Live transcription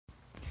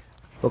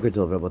Boker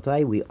Tov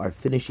Rabotai, we are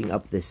finishing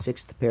up the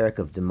 6th parak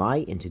of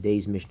Demai in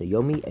today's Mishnah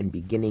Yomi and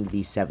beginning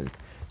the 7th.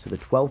 So the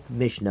 12th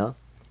Mishnah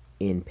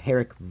in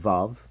Parak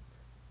Vav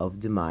of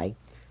Demai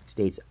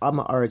states,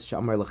 Amma Aretz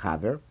Sh'amar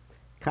L'chaver,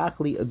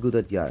 Kachli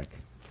Agudat Yarek.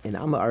 And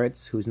Amma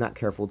Aretz, who's not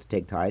careful to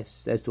take tithes,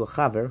 says to a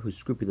chaver who's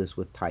scrupulous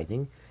with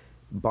tithing,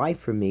 buy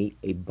for me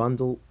a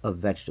bundle of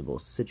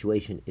vegetables. The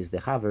situation is the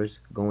chaver's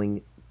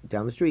going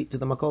down the street to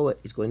the makolet.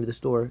 He's going to the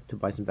store to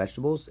buy some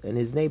vegetables, and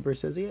his neighbor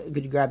says, yeah,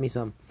 could you grab me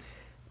some?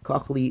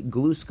 Kachli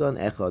gluska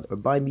echad, or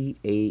buy me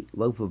a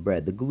loaf of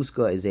bread. The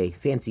gluska is a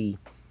fancy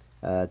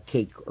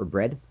cake or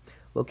bread.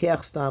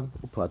 Lokeach stam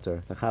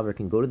upater. The chaver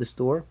can go to the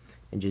store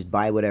and just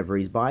buy whatever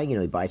he's buying.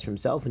 He buys for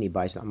himself and he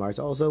buys for Amaretz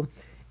also.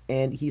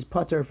 And he's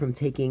pater from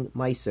taking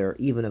meiser,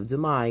 even of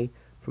demai,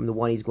 from the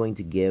one he's going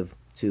to give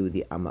to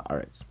the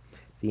Amaretz.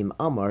 V'im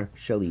amar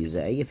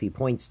shalizeh, if he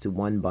points to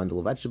one bundle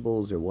of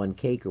vegetables or one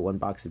cake or one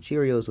box of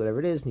Cheerios, whatever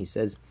it is, and he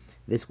says,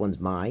 this one's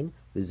mine,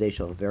 or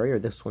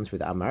this one's for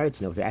the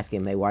Amaretz. If you're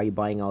asking him, hey, why are you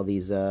buying all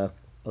these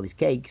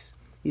cakes?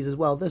 He says,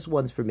 well, this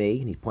one's for me,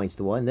 and he points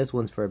to one. This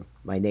one's for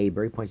my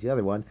neighbor. He points to the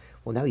other one.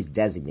 Well, now he's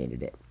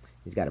designated it.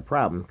 He's got a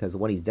problem, because the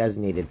one he's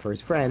designated for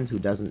his friend, who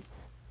doesn't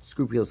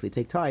scrupulously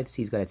take tithes,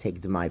 he's got to take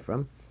demai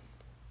from.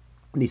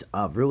 This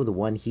avru, the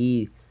one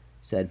he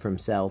said for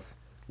himself,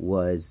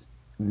 was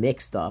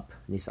mixed up.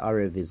 This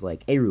ariv is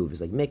like eruv,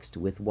 is like mixed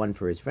with one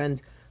for his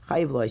friend.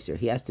 Chayiv loiser,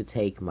 he has to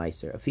take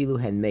meiser. Afilu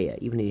hen meya,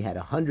 even if he had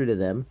 100 of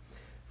them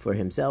for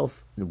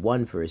himself and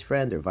one for his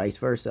friend, or vice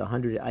versa,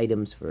 100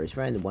 items for his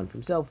friend and one for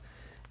himself.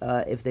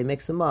 If they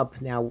mix them up,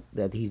 now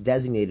that he's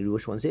designated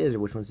which one's his or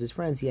which one's his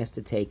friend's, he has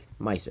to take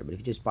meiser. But if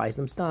he just buys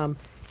them stam,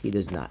 he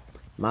does not.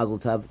 Mazel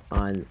tov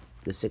on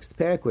the 6th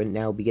parak. We're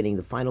now beginning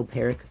the final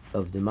parak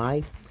of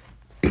Demai.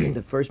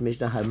 The first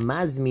Mishnah,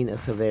 Hamazmin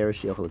achaver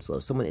she'ochel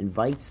etzlo. Someone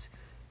invites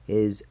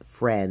his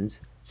friend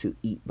to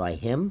eat by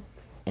him,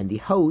 and the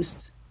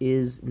host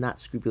is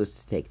not scrupulous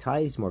to take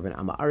tithes, more of an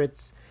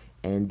Amaretz,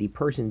 and the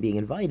person being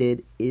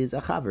invited is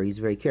a chaver. He's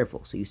very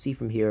careful. So you see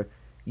from here,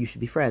 you should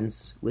be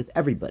friends with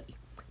everybody.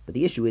 But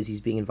the issue is he's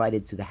being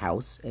invited to the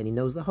house, and he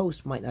knows the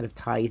host might not have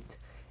tithed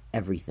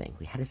everything.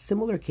 We had a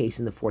similar case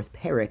in the 4th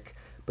parak,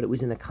 but it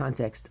was in the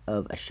context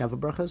of a Sheva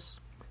Brachos.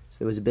 So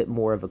there was a bit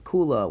more of a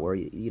kula, where,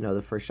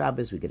 the first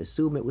Shabbos, we could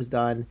assume it was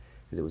done,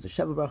 because it was a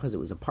Sheva Brachos, it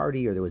was a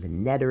party, or there was a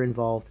neder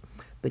involved.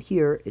 But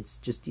here, it's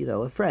just,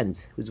 a friend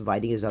who's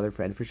inviting his other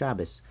friend for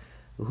Shabbos.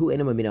 Who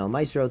enema minal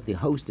maisrot, the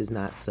host is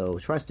not so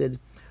trusted.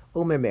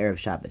 Omer me'erev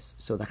Shabbos.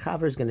 So the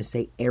chaver is going to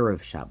say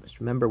erev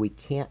Shabbos. Remember, we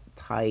can't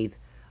tithe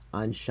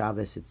on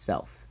Shabbos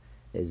itself.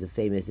 There's a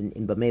famous, in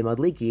Bamei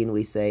Madlikin,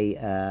 we say,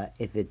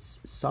 if it's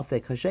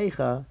Safek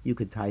Hashecha, you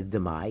could tithe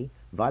Demai.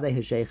 Vadei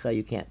Hashecha,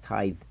 you can't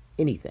tithe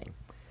anything.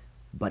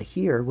 But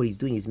here, what he's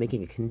doing is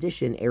making a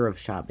condition, erev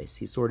Shabbos.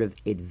 He's sort of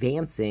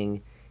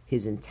advancing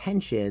his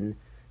intention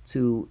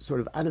to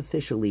sort of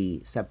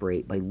unofficially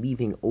separate by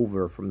leaving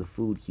over from the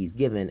food he's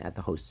given at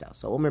the host's house.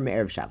 So Omer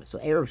me'erev Shabbos. So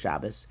erev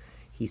Shabbos,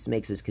 he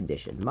makes his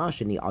condition.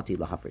 Mashani ati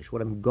lahafrish.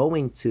 What I'm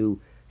going to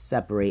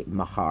separate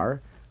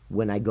mahar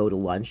when I go to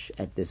lunch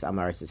at this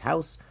Amaretz's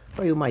house,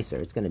 for you meiser,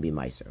 it's going to be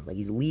meiser. Like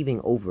he's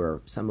leaving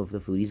over some of the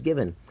food he's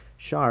given.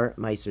 Shar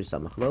meiser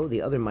samachlo.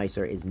 The other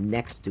meiser is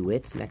next to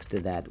it, next to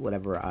that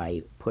whatever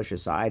I push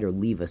aside or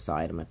leave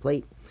aside on my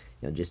plate.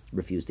 Just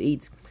refuse to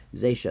eat.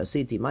 Zeisha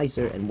asiti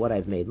meiser, and what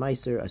I've made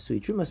meiser,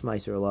 asui trumas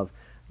meiser alav,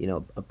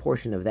 a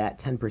portion of that,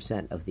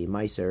 10% of the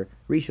meiser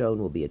rishon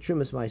will be a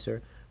trumas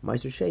meiser.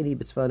 Meiser sheni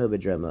b'tzvano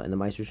b'drema, and the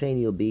meiser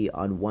sheni will be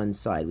on one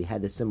side. We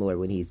had this similar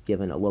when he's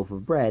given a loaf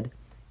of bread,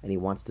 and he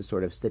wants to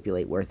sort of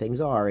stipulate where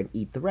things are and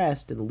eat the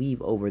rest and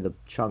leave over the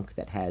chunk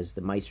that has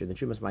the meiser, the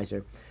trumas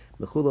meiser,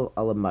 mechulol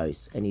ala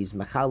mois, and he's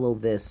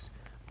mechalol this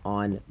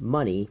on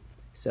money.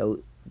 So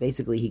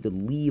basically, he could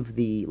leave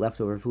the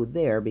leftover food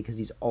there because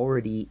he's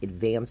already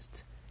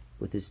advanced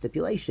with his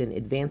stipulation,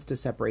 advanced a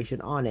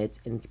separation on it,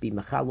 and could be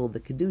mechalol the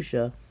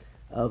kedusha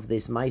of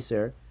this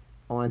meiser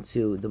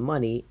onto the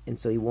money, and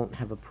so he won't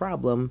have a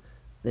problem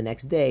the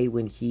next day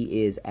when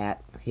he is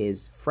at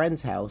his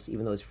friend's house,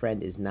 even though his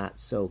friend is not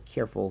so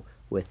careful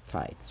with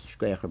tithes.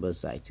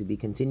 To be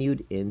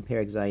continued in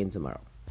Perek Zayin tomorrow.